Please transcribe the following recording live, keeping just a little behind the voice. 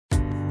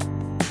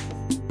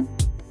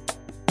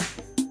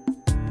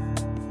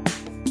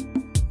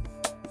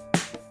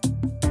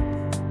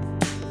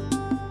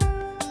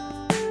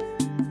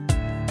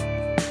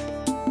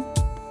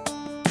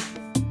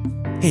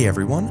Hey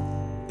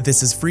everyone,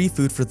 this is Free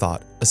Food for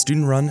Thought, a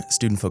student-run,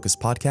 student-focused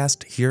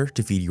podcast here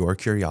to feed your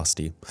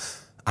curiosity.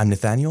 I'm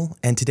Nathaniel,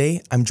 and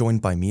today I'm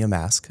joined by Mia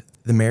Mask,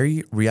 the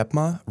Mary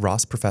Riepma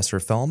Ross Professor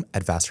of Film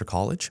at Vassar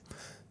College.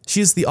 She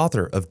is the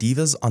author of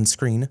Divas on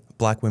Screen,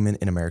 Black Women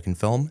in American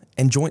Film,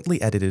 and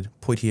jointly edited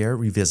Poitier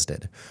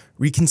Revisited,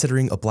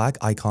 Reconsidering a Black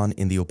Icon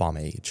in the Obama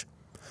Age.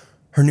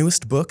 Her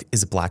newest book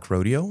is Black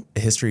Rodeo,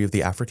 A History of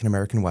the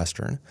African-American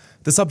Western,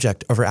 the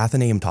subject of her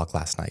Athenaeum talk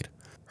last night.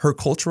 Her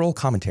cultural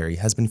commentary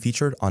has been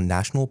featured on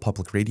National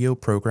Public Radio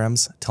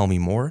programs Tell Me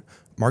More,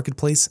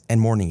 Marketplace, and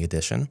Morning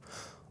Edition,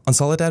 on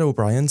Soledad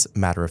O'Brien's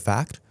Matter of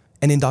Fact,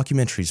 and in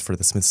documentaries for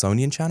the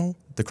Smithsonian Channel,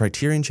 the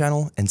Criterion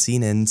Channel, and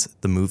CNN's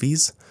The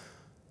Movies.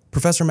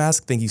 Professor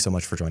Mask, thank you so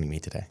much for joining me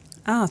today.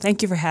 Oh,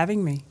 thank you for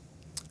having me.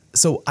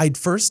 So I'd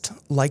first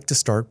like to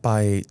start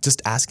by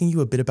just asking you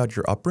a bit about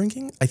your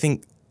upbringing. I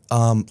think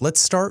let's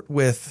start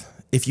with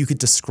if you could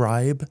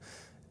describe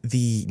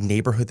the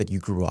neighborhood that you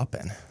grew up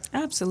in.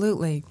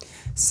 Absolutely.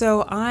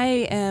 So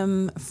I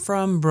am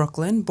from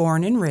Brooklyn,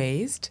 born and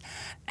raised,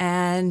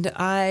 and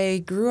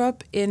I grew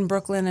up in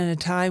Brooklyn at a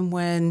time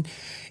when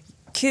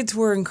kids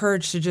were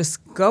encouraged to just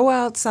go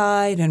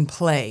outside and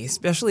play,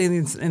 especially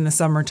in the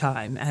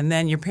summertime. And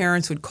then your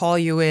parents would call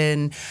you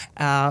in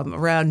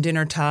around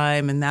dinner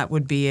time, and that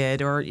would be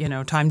it, or,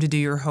 time to do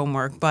your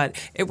homework. But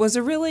it was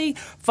a really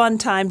fun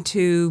time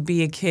to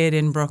be a kid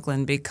in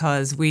Brooklyn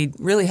because we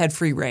really had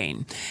free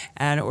reign,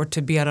 or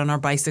to be out on our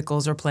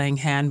bicycles or playing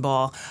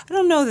handball. I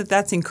don't know that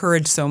that's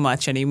encouraged so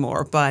much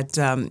anymore, but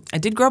I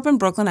did grow up in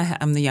Brooklyn.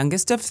 I'm the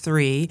youngest of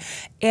three,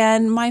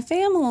 and my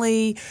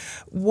family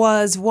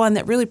was one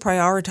that really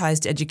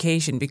prioritized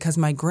education because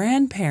my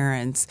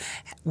grandparents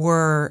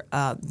were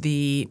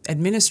the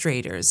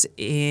administrators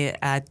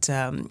at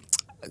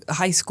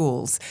high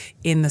schools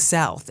in the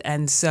South.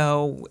 And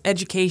so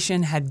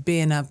education had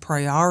been a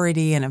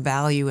priority and a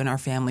value in our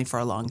family for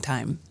a long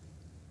time.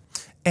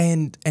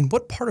 And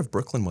what part of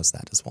Brooklyn was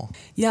that as well?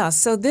 Yeah,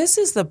 so this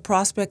is the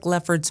Prospect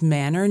Lefferts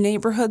Manor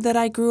neighborhood that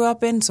I grew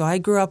up in. So I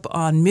grew up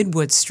on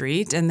Midwood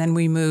Street, and then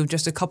we moved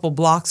just a couple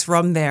blocks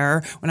from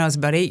there when I was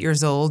about 8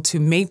 years old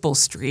to Maple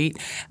Street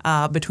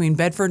between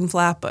Bedford and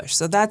Flatbush.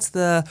 So that's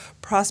the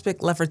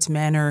Prospect Lefferts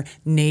Manor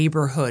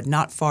neighborhood,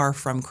 not far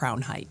from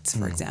Crown Heights,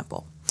 for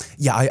example.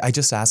 Yeah, I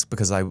just asked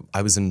because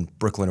I was in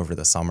Brooklyn over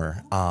the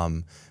summer,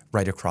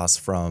 right across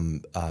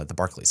from the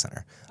Barclays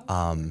Center.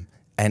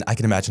 And I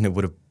can imagine it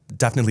would have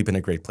definitely been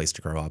a great place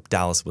to grow up.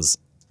 Dallas was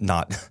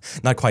not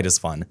quite as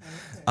fun.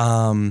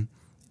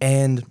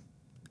 And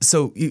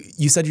so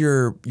you said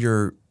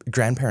your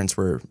grandparents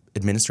were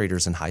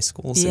administrators in high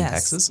schools in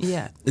Texas?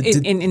 Yeah,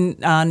 in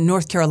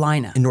North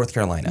Carolina. In North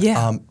Carolina.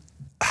 Yeah.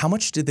 How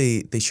much did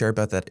they share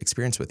about that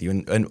experience with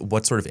you, and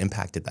what sort of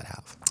impact did that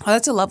have? Oh,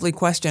 that's a lovely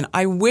question.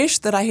 I wish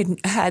that I had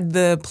had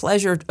the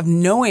pleasure of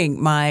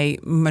knowing my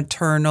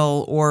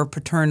maternal or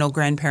paternal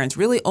grandparents.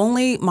 Really,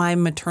 only my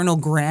maternal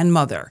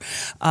grandmother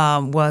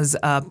was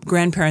a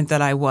grandparent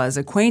that I was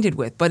acquainted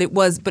with. But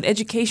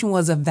education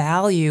was a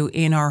value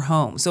in our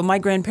home. So my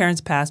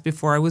grandparents passed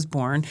before I was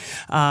born.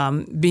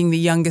 Being the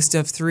youngest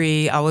of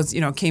three, I was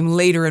came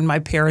later in my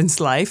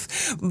parents'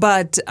 life.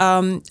 But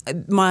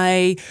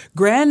my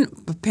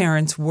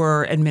grandparents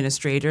were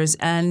administrators,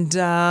 and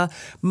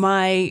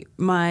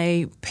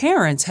my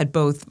parents had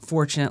both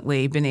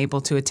fortunately been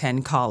able to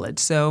attend college.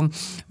 So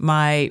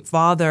my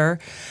father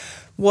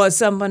was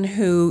someone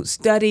who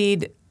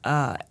studied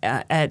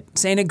at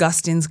St.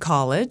 Augustine's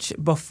College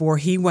before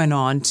he went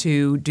on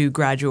to do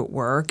graduate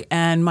work.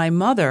 And my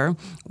mother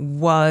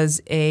was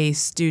a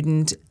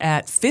student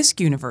at Fisk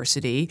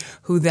University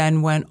who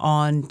then went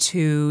on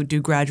to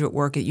do graduate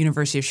work at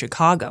University of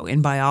Chicago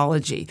in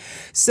biology.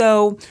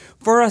 So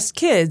for us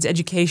kids,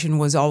 education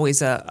was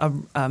always a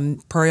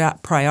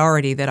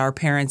priority that our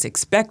parents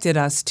expected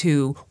us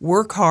to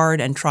work hard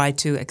and try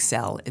to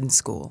excel in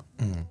school.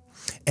 Mm.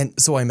 And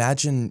so I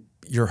imagine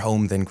your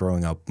home then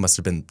growing up must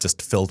have been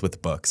just filled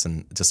with books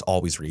and just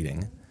always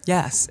reading.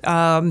 Yes.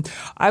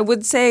 I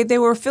would say they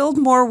were filled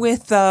more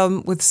with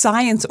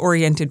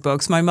science-oriented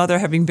books, my mother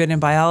having been in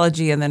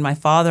biology and then my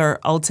father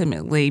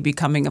ultimately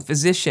becoming a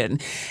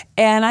physician.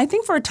 And I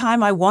think for a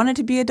time I wanted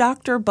to be a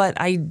doctor, but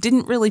I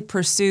didn't really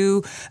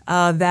pursue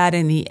that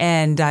in the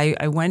end.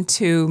 I went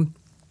to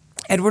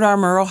Edward R.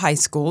 Murrow High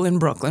School in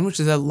Brooklyn, which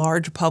is a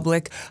large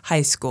public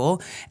high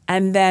school,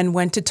 and then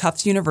went to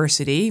Tufts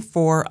University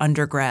for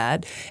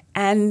undergrad.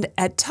 And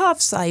at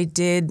Tufts, I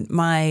did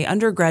my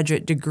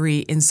undergraduate degree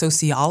in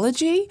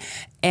sociology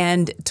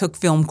and took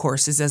film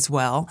courses as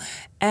well.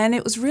 And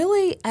it was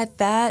really at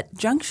that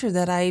juncture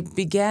that I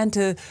began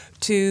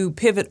to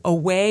pivot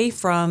away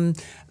from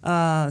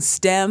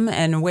STEM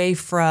and away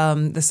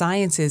from the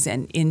sciences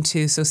and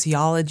into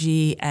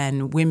sociology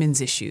and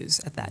women's issues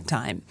at that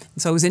time.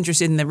 So I was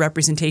interested in the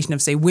representation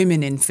of, say,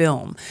 women in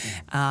film.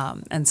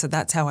 And so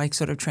that's how I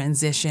sort of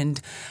transitioned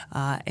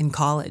in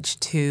college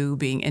to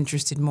being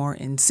interested more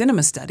in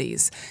cinema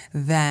studies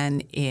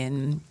than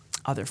in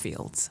other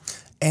fields.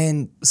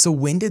 And so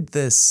when did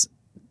this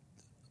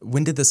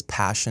when did this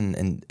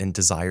passion and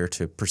desire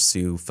to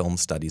pursue film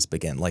studies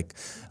begin? Like,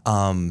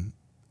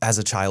 as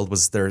a child,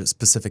 was there a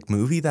specific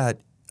movie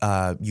that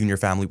you and your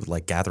family would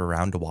like gather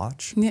around to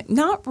watch?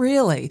 Not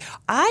really.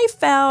 I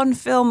found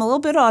film a little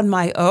bit on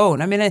my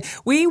own. I mean,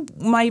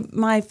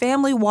 my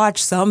family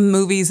watched some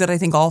movies that I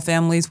think all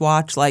families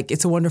watch, like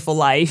It's a Wonderful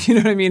Life, you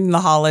know what I mean, in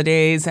the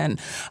holidays, and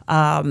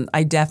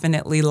I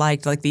definitely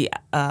liked like the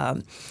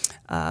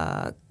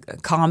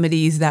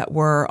comedies that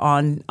were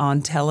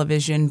on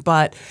television.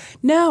 But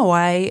no,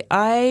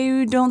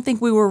 I don't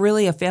think we were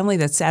really a family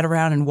that sat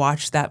around and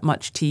watched that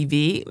much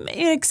TV,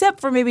 except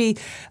for maybe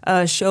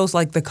shows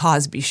like The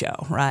Cosby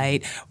Show,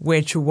 right?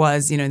 Which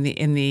was, in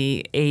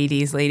the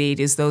 80s, late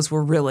 80s, those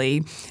were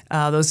really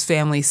those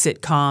family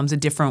sitcoms, A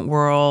Different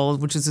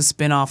World, which is a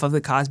spinoff of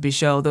The Cosby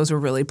Show. Those were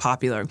really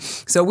popular.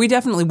 So we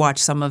definitely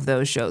watched some of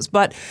those shows.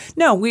 But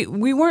no,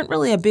 we weren't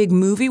really a big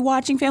movie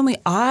watching family.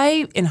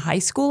 In high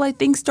school, I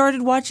think,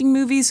 started watching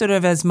movies sort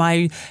of as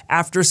my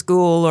after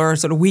school or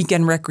sort of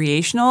weekend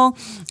recreational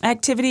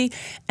activity.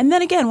 And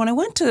then again, when I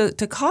went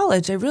to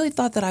college, I really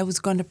thought that I was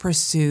going to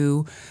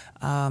pursue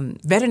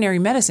veterinary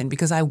medicine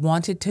because I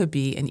wanted to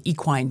be an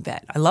equine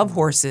vet. I love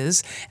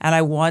horses and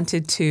I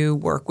wanted to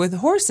work with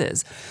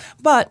horses.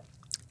 But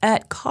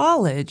at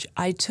college,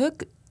 I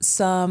took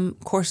some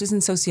courses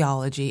in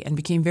sociology and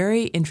became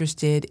very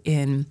interested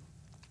in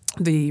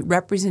the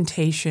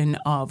representation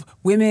of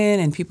women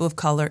and people of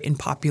color in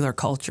popular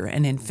culture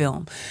and in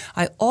film.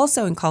 I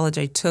also, in college,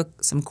 I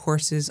took some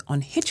courses on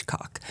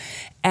Hitchcock,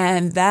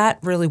 and that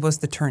really was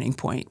the turning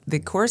point. The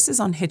courses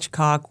on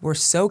Hitchcock were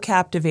so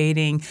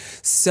captivating,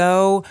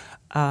 so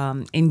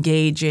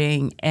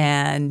engaging,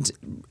 and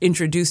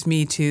introduced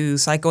me to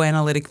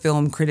psychoanalytic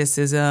film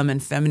criticism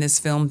and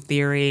feminist film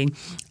theory.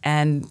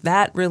 And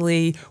that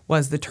really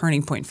was the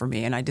turning point for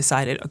me. And I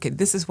decided, okay,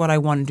 this is what I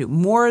want to do.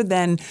 More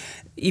than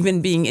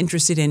even being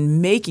interested in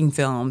making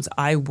films,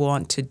 I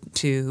wanted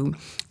to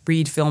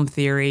read film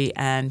theory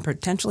and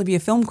potentially be a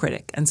film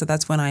critic. And so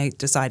that's when I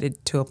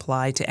decided to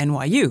apply to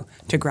NYU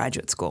to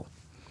graduate school.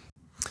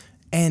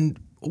 And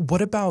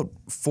what about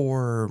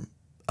for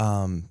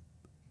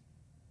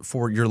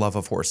your love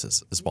of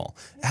horses as well?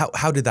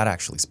 How did that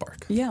actually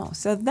spark? Yeah,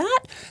 so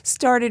that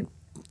started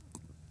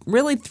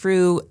really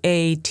through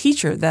a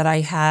teacher that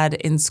I had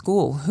in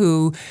school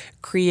who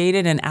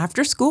created an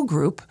after-school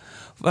group,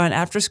 an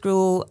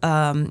after-school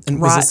And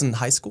was this in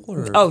high school?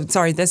 Or? Oh,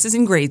 sorry, this is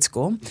in grade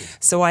school.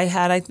 So I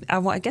had,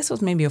 I guess it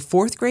was maybe a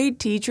fourth grade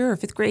teacher or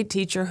fifth grade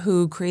teacher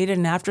who created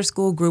an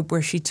after-school group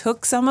where she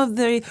took some of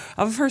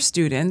her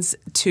students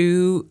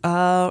to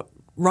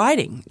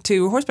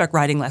horseback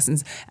riding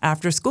lessons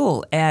after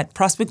school at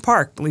Prospect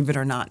Park, believe it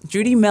or not.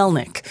 Judy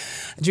Melnick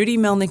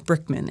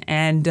Brickman.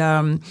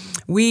 And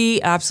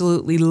we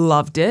absolutely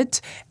loved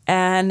it.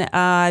 And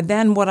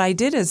then what I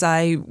did is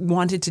I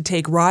wanted to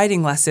take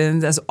riding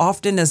lessons as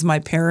often as my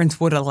parents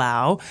would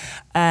allow.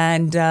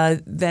 And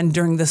then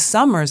during the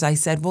summers, I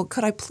said, well,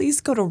 could I please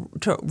go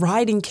to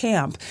riding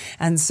camp?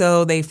 And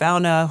so they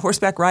found a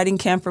horseback riding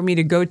camp for me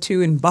to go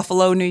to in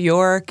Buffalo, New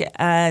York.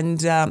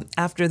 And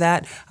after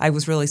that, I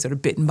was really sort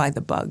of bitten by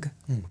the bug.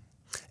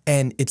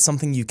 And it's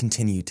something you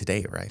continue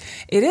today, right?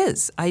 It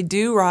is. I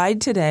do ride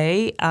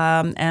today,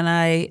 and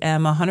I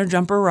am a hunter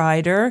jumper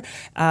rider,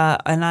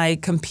 and I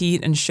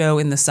compete and show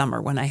in the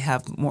summer when I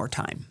have more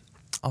time.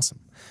 Awesome.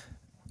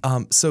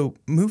 So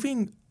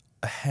moving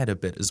ahead a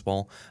bit as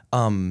well,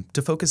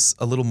 to focus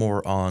a little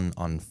more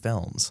on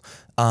films,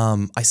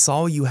 I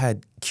saw you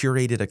had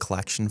curated a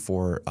collection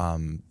for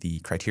the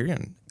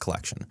Criterion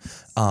collection,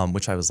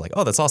 which I was like,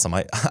 oh, that's awesome.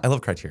 I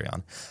love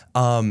Criterion.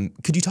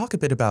 Could you talk a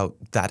bit about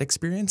that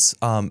experience,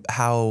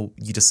 how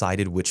you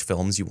decided which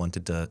films you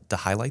wanted to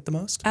highlight the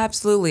most?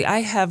 Absolutely.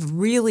 I have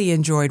really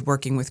enjoyed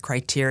working with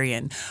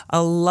Criterion.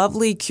 A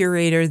lovely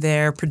curator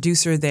there,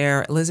 producer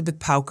there, Elizabeth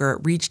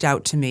Pauker, reached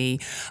out to me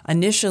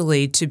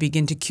initially to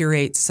begin to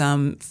curate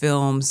some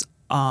films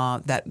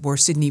that were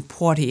Sidney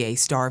Poitier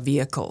star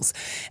vehicles.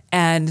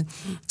 And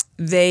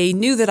they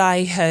knew that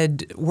I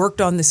had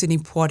worked on the Sidney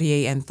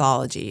Poitier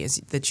anthology,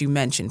 that you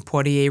mentioned,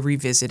 Poitier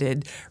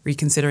Revisited,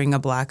 Reconsidering a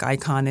Black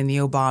Icon in the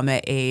Obama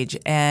Age.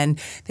 And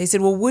they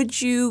said, well,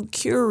 would you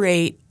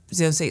curate,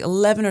 say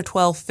 11 or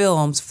 12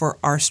 films for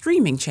our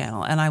streaming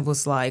channel? And I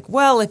was like,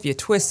 well, if you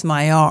twist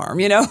my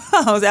arm, I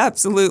was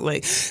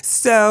absolutely.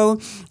 So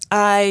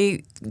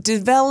I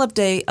developed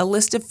a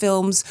list of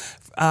films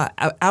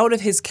out of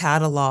his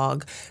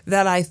catalog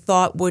that I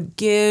thought would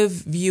give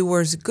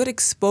viewers good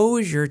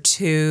exposure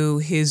to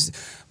his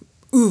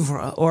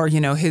oeuvre, or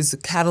his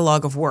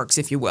catalog of works,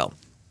 if you will.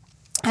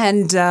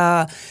 And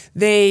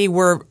they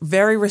were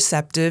very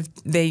receptive.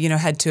 They,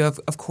 had to,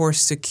 of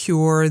course,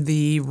 secure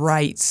the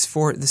rights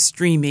for the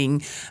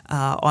streaming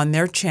on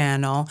their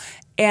channel.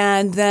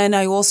 And then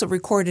I also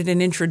recorded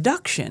an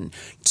introduction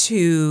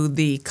to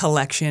the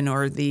collection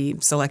or the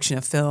selection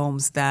of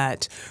films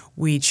that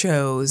we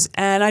chose.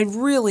 And I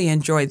really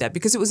enjoyed that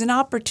because it was an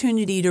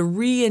opportunity to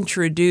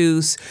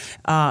reintroduce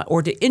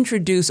or to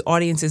introduce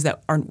audiences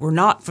that were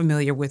not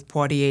familiar with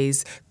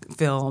Poitier's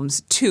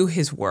films to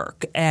his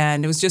work.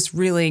 And it was just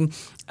really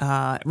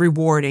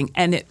rewarding.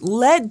 And it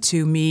led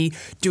to me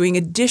doing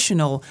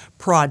additional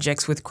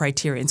projects with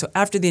Criterion. So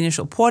after the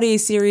initial Poitier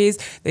series,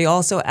 they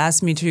also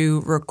asked me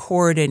to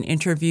record an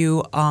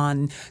interview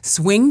on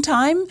Swing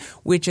Time,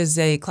 which is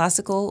a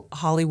classical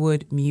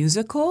Hollywood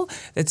musical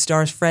that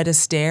stars Fred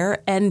Astaire.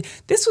 And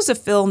this was a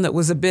film that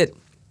was a bit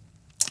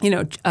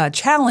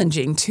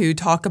challenging to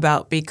talk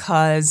about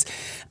because,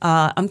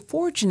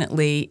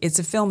 unfortunately, it's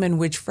a film in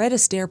which Fred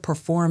Astaire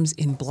performs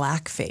in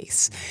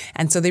blackface.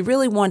 And so they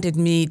really wanted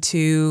me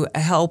to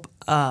help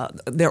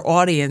their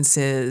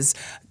audiences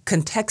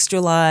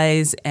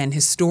contextualize and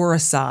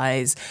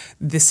historicize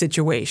the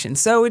situation.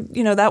 So,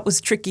 that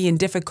was tricky and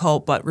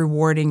difficult, but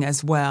rewarding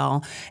as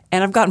well.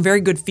 And I've gotten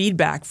very good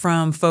feedback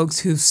from folks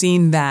who've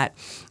seen that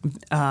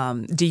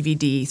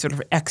DVD sort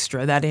of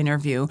extra, that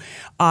interview.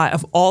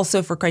 I've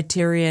also, for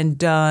Criterion,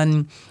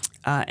 done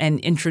an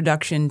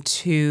introduction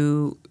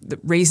to the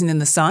Raisin in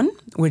the Sun,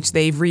 which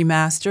they've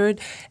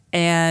remastered,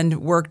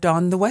 and worked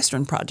on the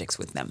Western projects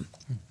with them.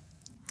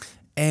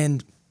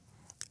 And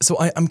so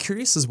I'm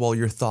curious as well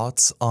your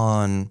thoughts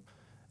on.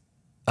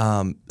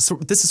 So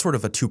this is sort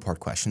of a two-part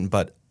question,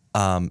 but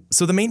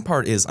so the main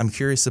part is I'm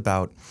curious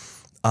about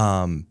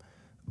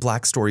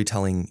Black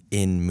storytelling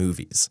in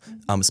movies,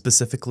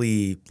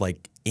 specifically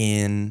like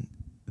in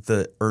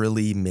the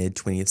early mid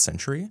 20th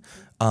century.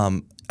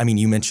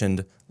 You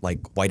mentioned like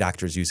white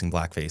actors using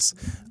blackface.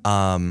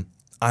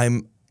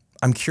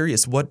 I'm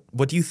curious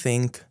what do you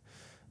think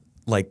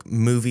like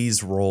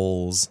movies'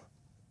 roles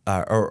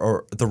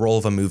or the role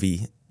of a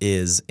movie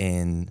is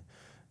in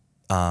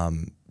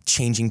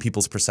changing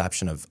people's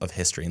perception of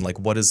history, and like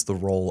what is the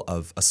role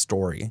of a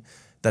story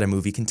that a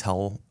movie can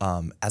tell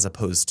as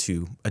opposed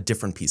to a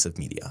different piece of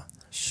media?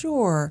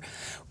 Sure.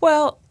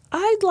 Well,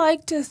 I'd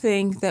like to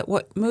think that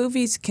what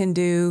movies can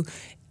do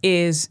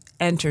is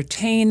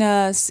entertain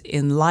us,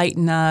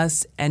 enlighten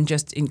us, and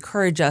just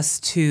encourage us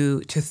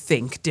to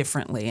think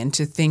differently and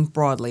to think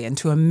broadly and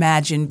to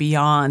imagine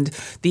beyond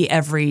the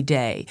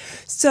everyday.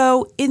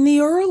 So in the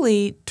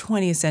early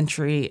 20th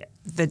century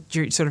that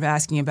you're sort of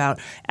asking about,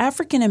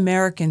 African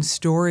American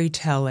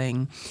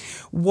storytelling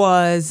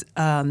was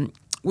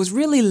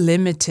really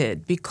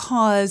limited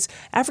because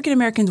African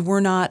Americans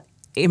were not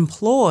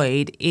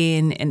employed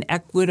in an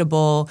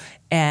equitable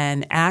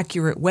and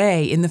accurate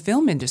way in the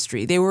film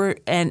industry. They were,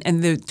 and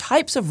the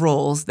types of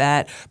roles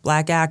that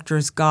Black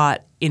actors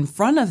got in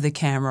front of the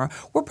camera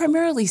were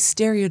primarily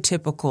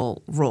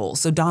stereotypical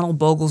roles. So Donald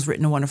Bogle's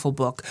written a wonderful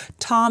book,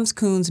 Toms,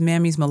 Coons,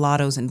 Mammies,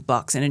 Mulattoes, and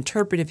Bucks, an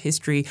interpretive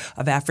history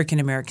of African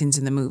Americans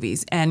in the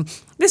movies. And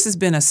this has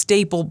been a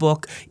staple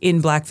book in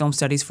Black film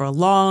studies for a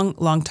long,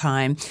 long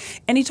time.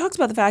 And he talks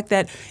about the fact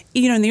that,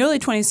 in the early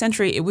 20th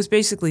century, it was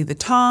basically the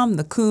Tom,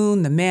 the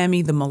Coon, the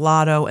Mammy, the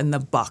Mulatto, and the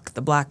Buck,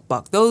 the Black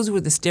Buck. Those were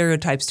the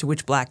stereotypes to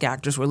which Black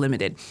actors were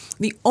limited.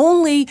 The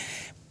only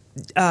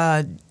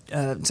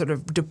sort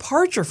of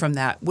departure from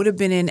that would have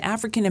been in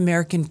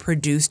African-American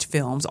produced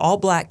films, all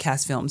Black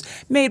cast films,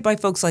 made by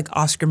folks like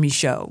Oscar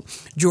Micheaux,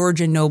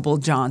 Georgia Noble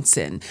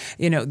Johnson,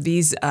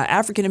 these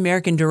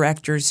African-American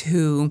directors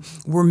who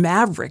were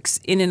mavericks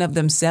in and of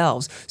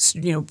themselves,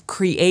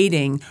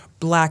 creating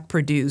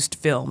Black-produced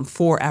film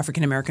for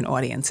African-American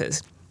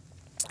audiences.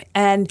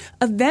 And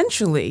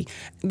eventually,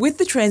 with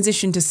the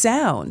transition to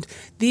sound,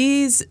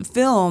 these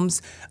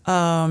films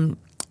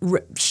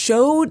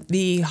showed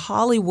the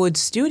Hollywood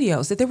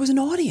studios that there was an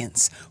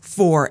audience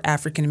for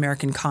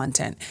African-American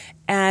content.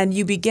 And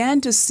you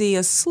began to see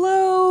a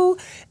slow,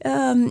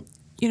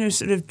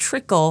 sort of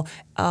trickle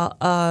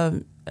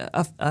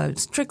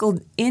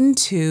trickled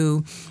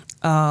into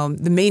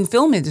the main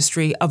film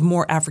industry of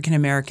more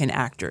African-American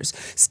actors,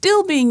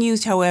 still being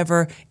used,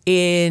 however,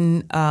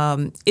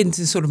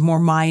 into sort of more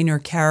minor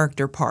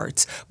character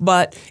parts.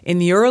 But in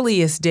the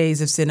earliest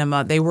days of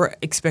cinema, they were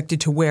expected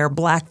to wear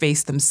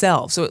blackface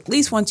themselves. So at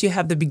least once you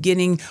have the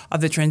beginning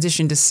of the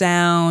transition to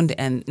sound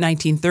and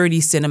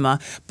 1930s cinema,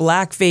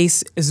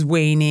 blackface is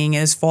waning,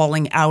 is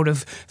falling out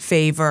of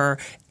favor,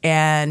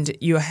 and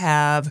you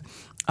have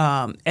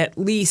at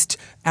least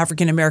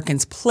African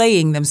Americans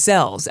playing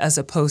themselves as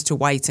opposed to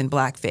whites in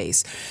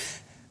blackface.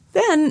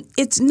 Then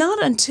it's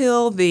not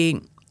until the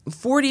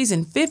 40s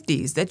and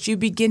 50s that you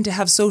begin to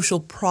have social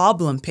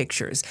problem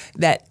pictures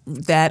that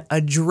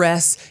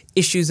address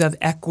issues of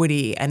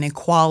equity and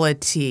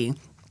equality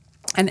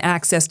and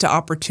access to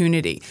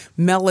opportunity.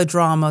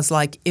 Melodramas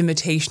like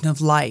Imitation of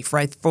Life,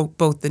 right? Both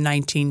the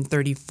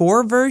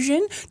 1934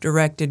 version,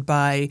 directed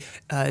by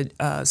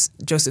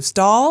Joseph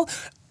Stahl,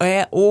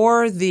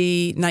 or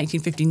the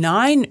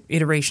 1959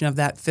 iteration of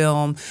that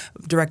film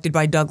directed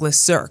by Douglas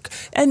Sirk.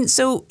 And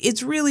so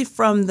it's really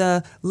from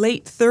the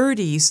late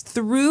 30s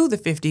through the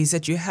 50s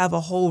that you have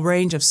a whole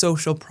range of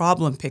social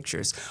problem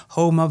pictures,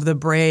 Home of the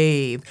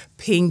Brave,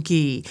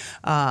 Pinky,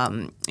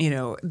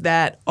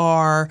 that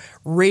are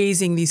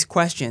raising these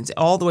questions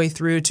all the way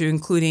through to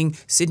including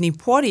Sidney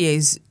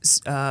Poitier's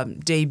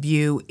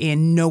debut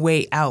in No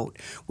Way Out,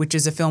 which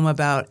is a film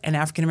about an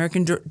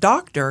African-American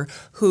doctor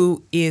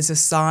who is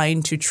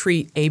assigned to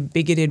treat a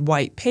bigoted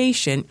white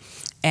patient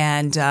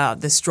and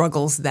the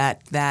struggles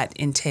that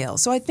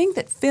entails. So I think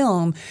that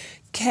film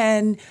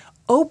can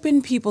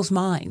open people's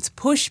minds,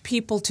 push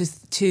people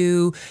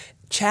to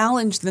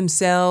challenge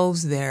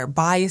themselves, their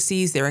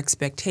biases, their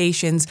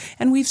expectations,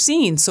 and we've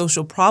seen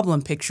social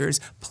problem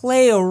pictures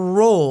play a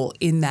role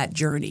in that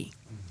journey.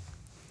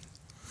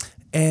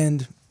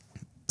 And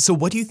so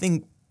what do you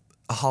think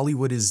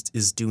Hollywood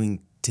is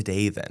doing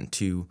today then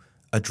to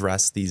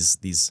address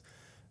these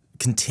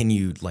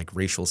continued like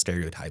racial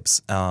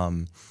stereotypes?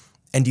 And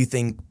do you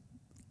think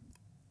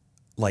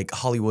like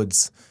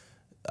Hollywood's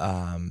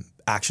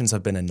actions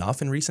have been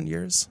enough in recent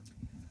years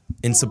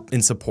in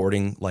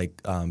supporting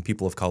like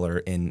people of color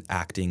in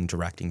acting,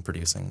 directing,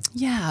 producing?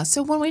 Yeah.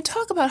 So when we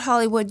talk about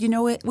Hollywood,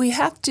 we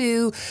have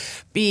to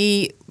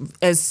be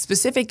as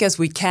specific as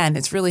we can.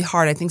 It's really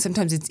hard. I think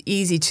sometimes it's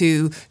easy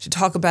to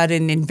talk about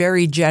it in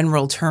very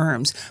general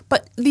terms.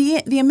 But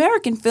the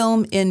American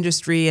film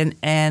industry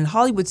and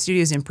Hollywood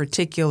studios in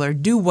particular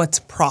do what's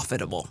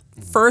profitable.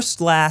 First,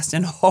 last,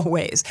 and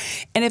always.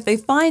 And if they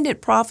find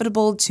it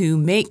profitable to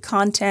make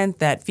content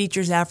that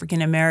features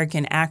African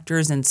American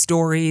actors and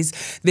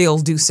stories, they'll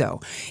do so.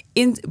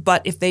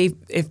 But if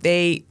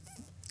they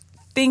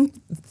think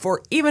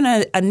for even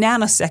a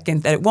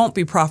nanosecond that it won't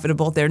be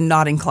profitable, they're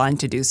not inclined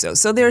to do so.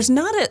 So there's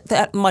not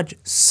that much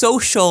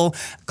social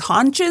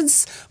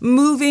conscience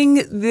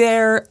moving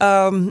their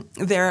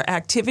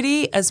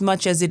activity as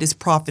much as it is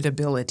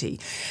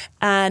profitability.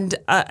 And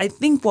I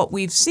think what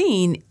we've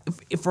seen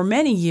for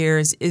many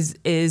years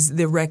is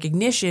the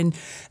recognition,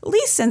 at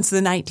least since the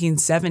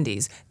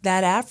 1970s,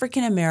 that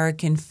African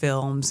American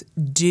films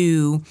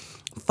do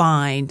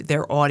find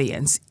their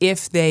audience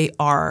if they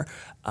are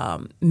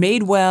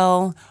made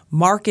well,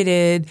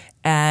 marketed,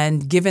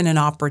 and given an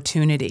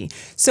opportunity.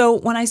 So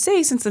when I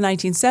say since the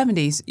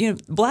 1970s,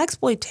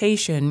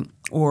 blaxploitation,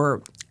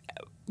 or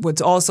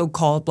what's also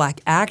called black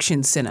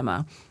action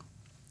cinema,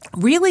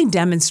 really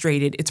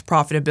demonstrated its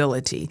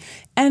profitability.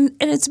 And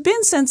it's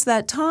been since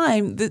that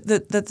time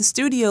that the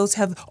studios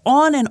have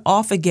on and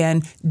off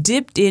again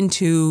dipped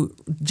into,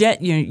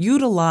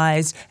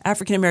 utilized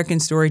African-American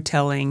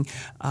storytelling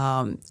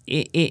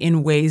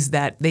in ways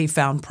that they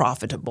found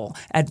profitable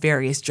at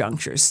various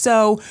junctures.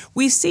 So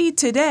we see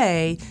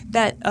today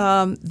that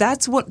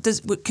that's what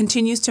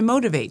continues to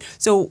motivate.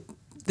 So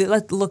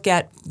let's look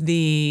at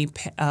the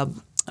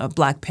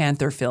Black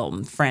Panther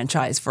film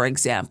franchise, for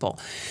example.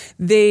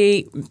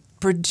 They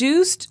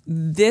produced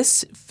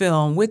this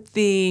film with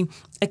the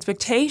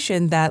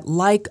expectation that,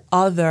 like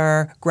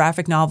other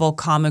graphic novel,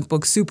 comic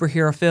book,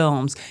 superhero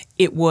films,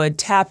 it would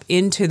tap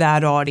into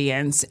that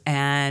audience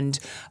and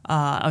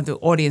the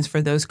audience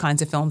for those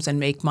kinds of films and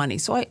make money.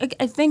 So I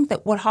think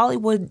that what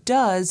Hollywood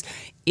does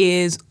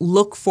is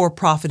look for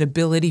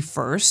profitability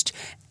first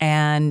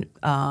and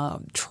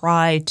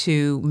try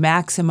to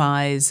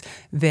maximize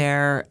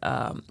their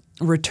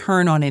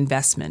return on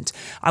investment.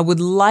 I would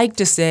like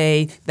to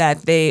say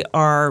that they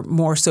are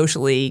more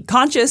socially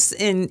conscious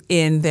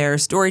in their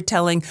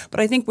storytelling, but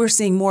I think we're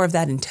seeing more of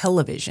that in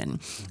television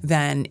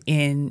than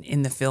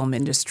in the film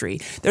industry.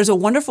 There's a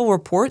wonderful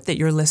report that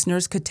your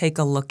listeners could take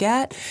a look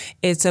at.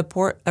 It's a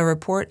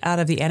report out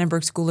of the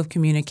Annenberg School of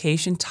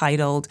Communication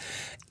titled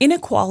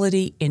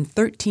Inequality in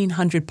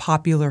 1,300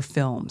 Popular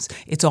Films.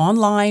 It's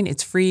online,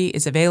 it's free,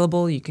 it's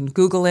available. You can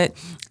Google it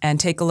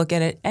and take a look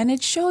at it. And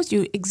it shows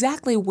you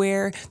exactly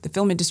where the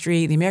film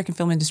industry, the American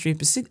film industry,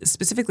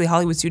 specifically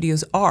Hollywood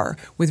studios, are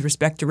with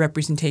respect to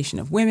representation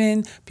of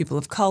women, people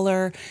of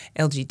color,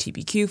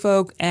 LGBTQ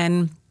folk,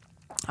 and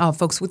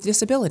folks with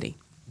disability.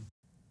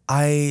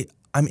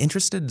 I'm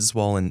interested as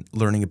well in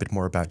learning a bit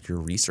more about your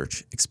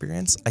research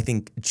experience, I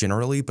think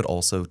generally, but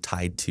also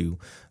tied to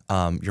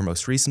your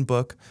most recent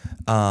book.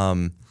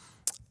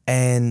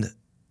 And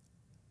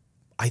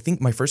I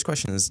think my first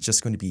question is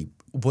just going to be,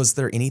 was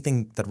there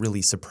anything that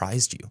really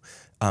surprised you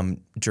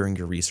during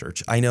your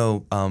research? I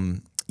know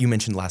you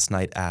mentioned last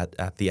night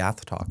at the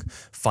Ath Talk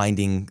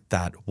finding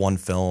that one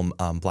film,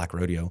 Black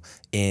Rodeo,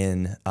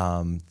 in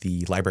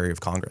the Library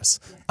of Congress.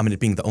 Yes. I mean, it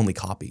being the only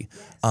copy.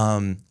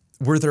 Yes.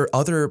 Were there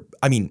other,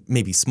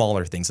 maybe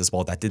smaller things as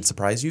well that did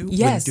surprise you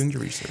when doing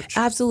your research?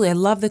 Absolutely. I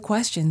love the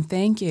question.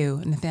 Thank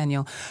you,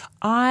 Nathaniel.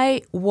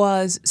 I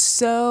was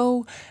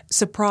so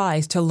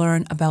surprised to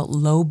learn about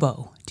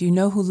Lobo. Do you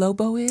know who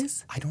Lobo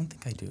is? I don't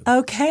think I do.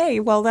 Okay,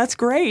 well, that's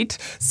great.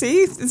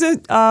 See,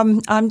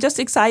 I'm just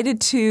excited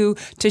to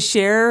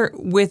share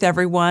with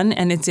everyone,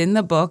 and it's in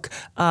the book,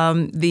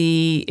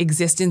 the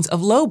existence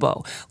of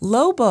Lobo.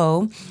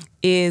 Lobo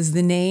is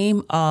the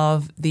name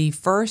of the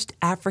first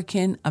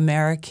African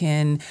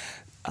American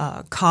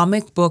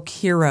comic book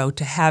hero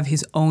to have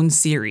his own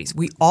series.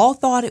 We all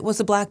thought it was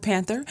the Black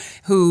Panther,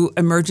 who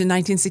emerged in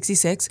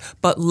 1966,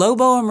 but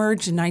Lobo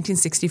emerged in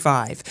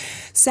 1965.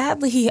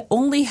 Sadly, he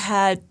only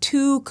had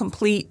two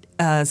complete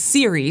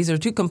series or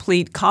two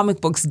complete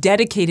comic books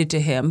dedicated to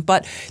him,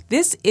 but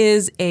this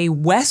is a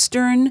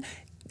Western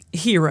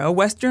hero,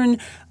 Western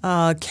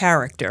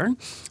character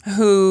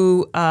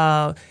who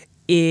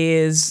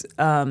is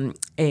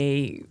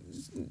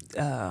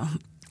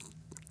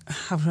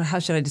how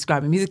should I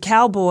describe him? He's a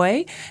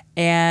cowboy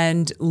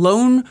and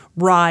lone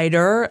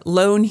rider,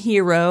 lone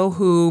hero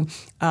who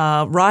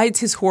rides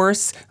his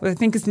horse. I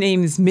think his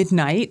name is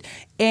Midnight.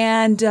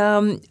 And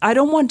I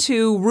don't want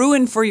to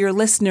ruin for your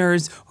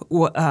listeners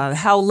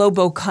how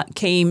Lobo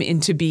came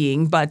into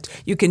being, but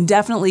you can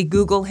definitely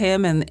Google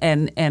him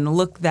and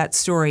look that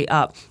story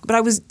up. But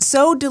I was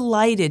so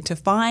delighted to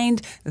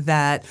find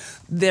that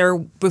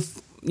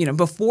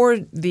before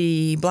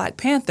the Black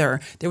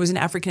Panther, there was an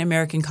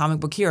African-American comic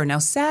book hero. Now,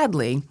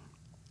 sadly,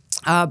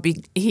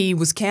 he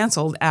was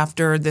canceled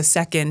after the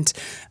second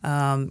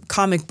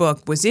comic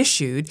book was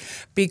issued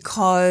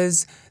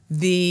because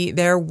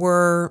there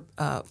were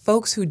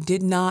folks who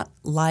did not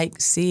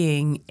like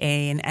seeing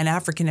an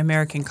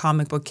African-American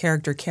comic book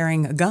character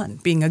carrying a gun,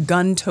 being a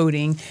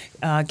gun-toting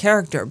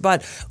character.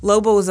 But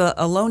Lobo is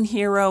a lone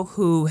hero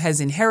who has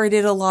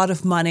inherited a lot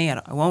of money. And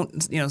I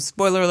won't,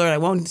 spoiler alert, I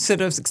won't sort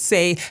of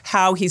say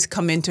how he's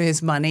come into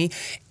his money.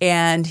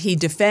 And he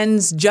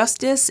defends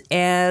justice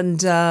and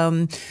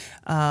does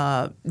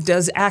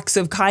acts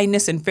of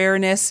kindness and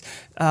fairness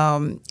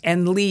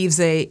and leaves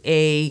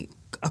a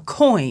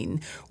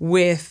coin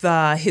with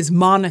his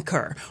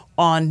moniker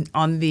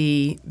on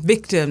the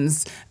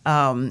victims'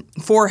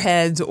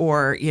 foreheads,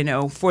 or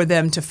for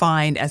them to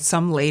find at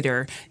some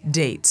later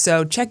date.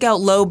 So check out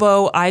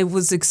Lobo. I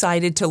was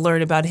excited to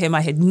learn about him.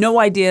 I had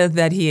no idea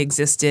that he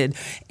existed,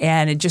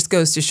 and it just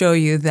goes to show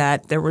you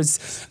that there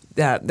was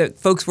that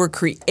folks were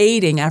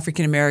creating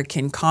African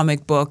American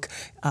comic book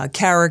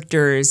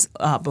characters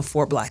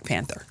before Black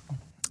Panther.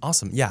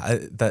 Awesome. Yeah,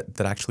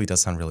 that actually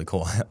does sound really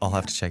cool. I'll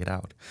have to check it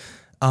out.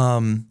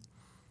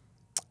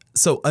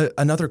 So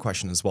another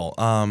question as well.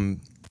 I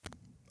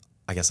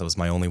guess that was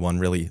my only one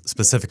really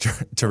specific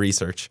to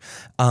research.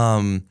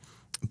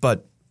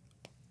 But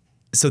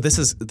so this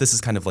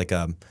is kind of like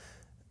a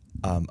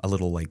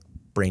little like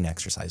brain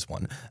exercise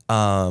one.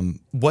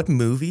 What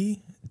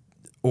movie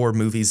or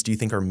movies do you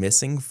think are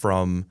missing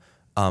from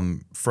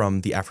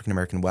the African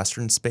American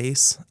Western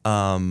space,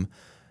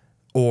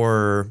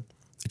 or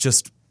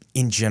just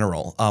in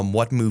general?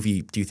 What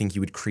movie do you think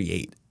you would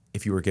create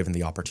if you were given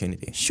the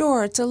opportunity?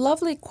 Sure. It's a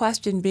lovely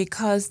question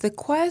because the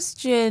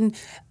question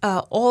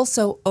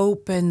also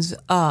opens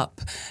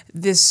up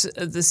the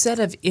set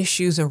of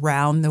issues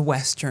around the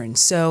Western.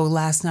 So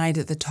last night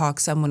at the talk,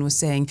 someone was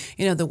saying,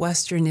 the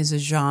Western is a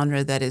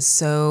genre that is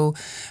so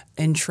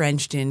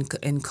entrenched in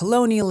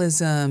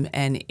colonialism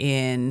and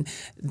in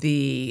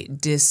the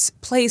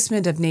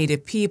displacement of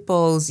Native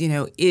peoples.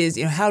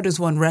 How does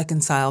one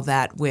reconcile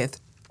that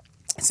with,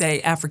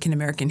 say,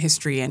 African-American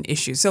history and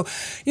issues? So,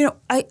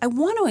 I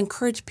want to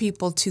encourage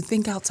people to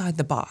think outside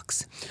the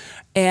box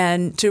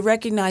and to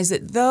recognize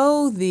that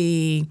though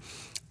the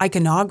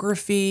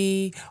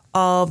iconography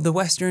of the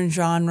Western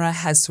genre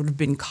has sort of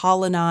been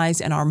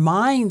colonized, and our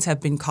minds have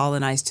been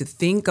colonized to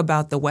think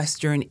about the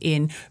Western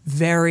in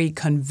very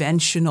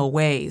conventional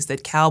ways,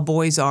 that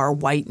cowboys are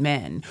white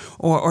men,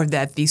 or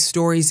that these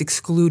stories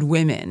exclude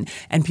women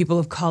and people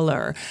of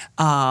color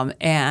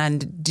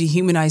and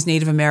dehumanize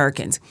Native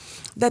Americans.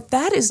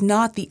 That is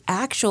not the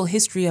actual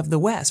history of the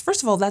West.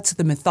 First of all, that's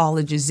the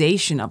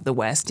mythologization of the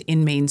West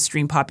in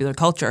mainstream popular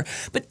culture.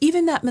 But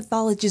even that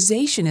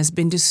mythologization has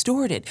been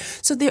distorted.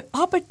 So the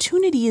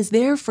opportunity is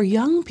there for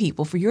young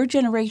people, for your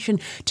generation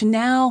to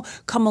now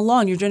come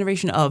along, your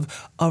generation of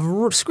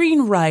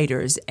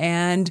screenwriters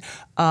and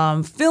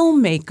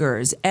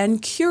filmmakers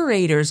and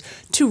curators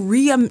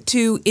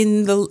to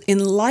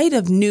in light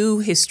of new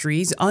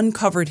histories,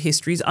 uncovered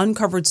stories,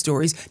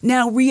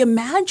 now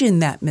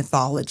reimagine that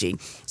mythology.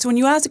 So when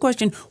you ask the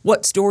question,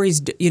 what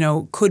stories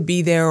could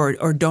be there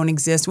or don't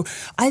exist,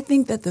 I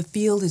think that the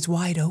field is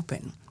wide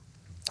open.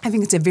 I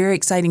think it's a very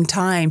exciting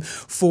time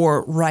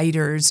for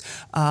writers,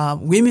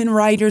 women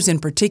writers in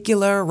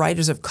particular,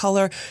 writers of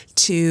color,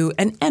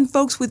 and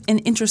folks with an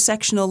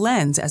intersectional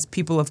lens as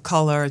people of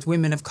color, as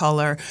women of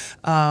color,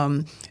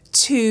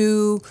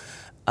 to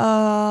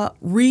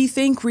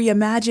rethink,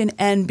 reimagine,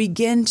 and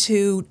begin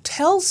to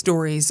tell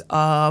stories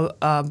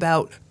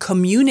about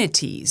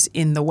communities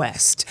in the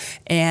West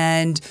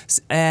and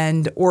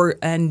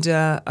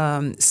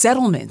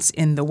settlements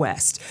in the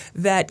West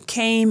that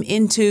came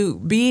into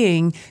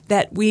being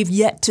that we've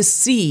yet to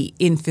see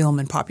in film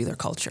and popular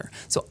culture.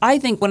 So I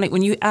think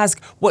when you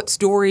ask what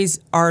stories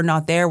are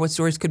not there, what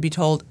stories could be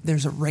told,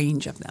 there's a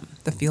range of them.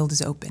 The field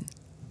is open.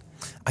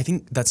 I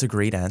think that's a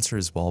great answer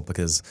as well,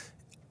 because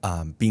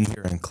being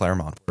here in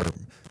Claremont, where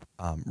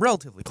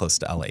relatively close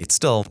to LA. It's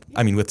still,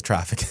 I mean, with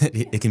traffic,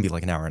 it can be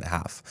like an hour and a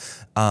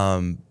half.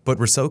 But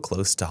we're so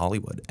close to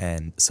Hollywood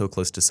and so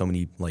close to so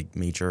many like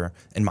major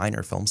and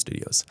minor film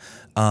studios.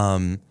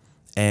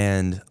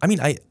 And I mean,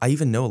 I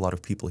even know a lot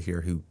of people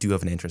here who do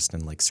have an interest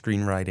in like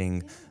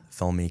screenwriting,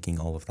 filmmaking,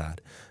 all of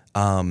that.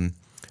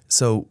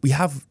 So we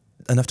have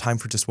enough time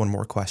for just one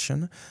more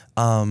question.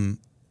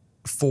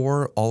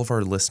 For all of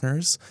our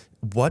listeners,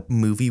 what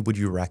movie would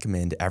you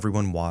recommend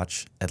everyone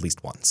watch at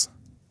least once?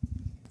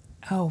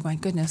 Oh my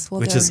goodness!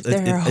 Well, Which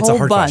there are a it's a whole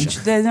hard bunch.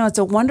 question. No, it's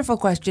a wonderful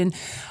question.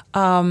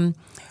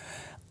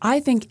 I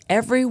think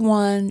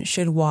everyone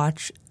should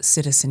watch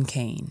Citizen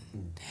Kane.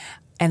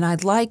 And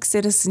I'd like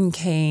Citizen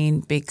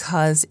Kane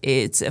because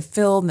it's a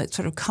film that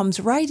sort of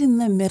comes right in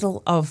the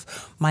middle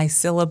of my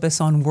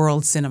syllabus on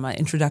world cinema,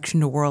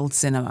 Introduction to World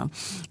Cinema.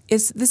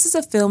 This is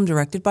a film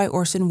directed by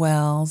Orson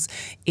Welles.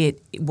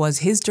 It was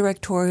his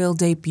directorial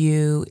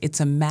debut. It's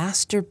a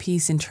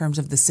masterpiece in terms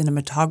of the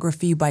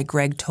cinematography by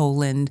Greg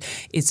Toland.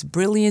 It's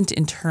brilliant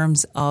in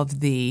terms of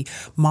the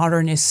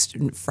modernist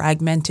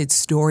fragmented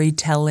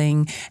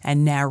storytelling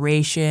and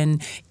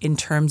narration, in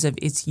terms of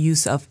its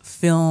use of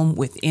film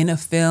within a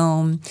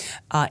film.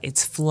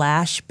 Its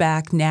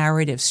flashback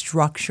narrative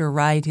structure,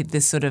 right?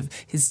 This sort of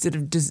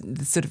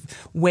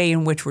way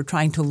in which we're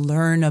trying to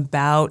learn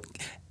about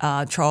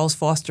Charles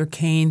Foster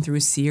Kane through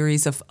a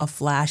series of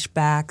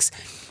flashbacks,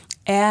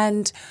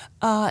 and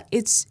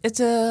it's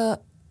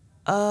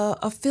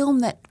a film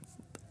that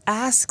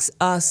asks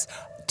us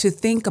to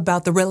think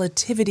about the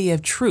relativity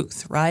of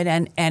truth, right?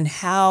 And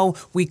how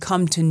we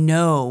come to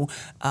know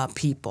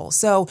people.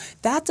 So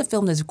that's a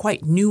film that's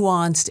quite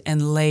nuanced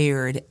and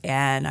layered,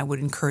 and I would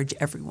encourage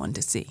everyone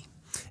to see.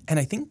 And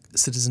I think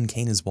Citizen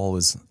Kane as well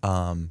is,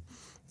 I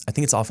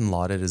think it's often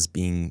lauded as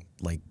being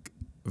like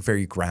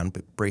very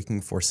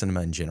groundbreaking for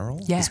cinema in general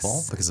as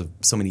well, because of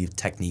so many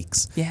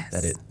techniques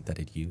that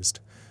it used.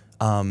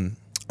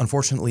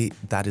 Unfortunately,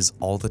 that is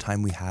all the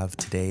time we have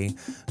today.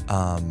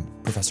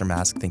 Professor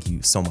Mask, thank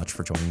you so much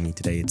for joining me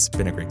today. It's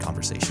been a great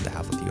conversation to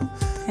have with you.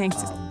 Thanks.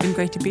 It's been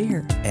great to be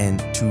here. And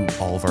to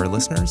all of our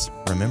listeners,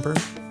 remember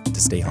to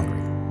stay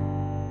hungry.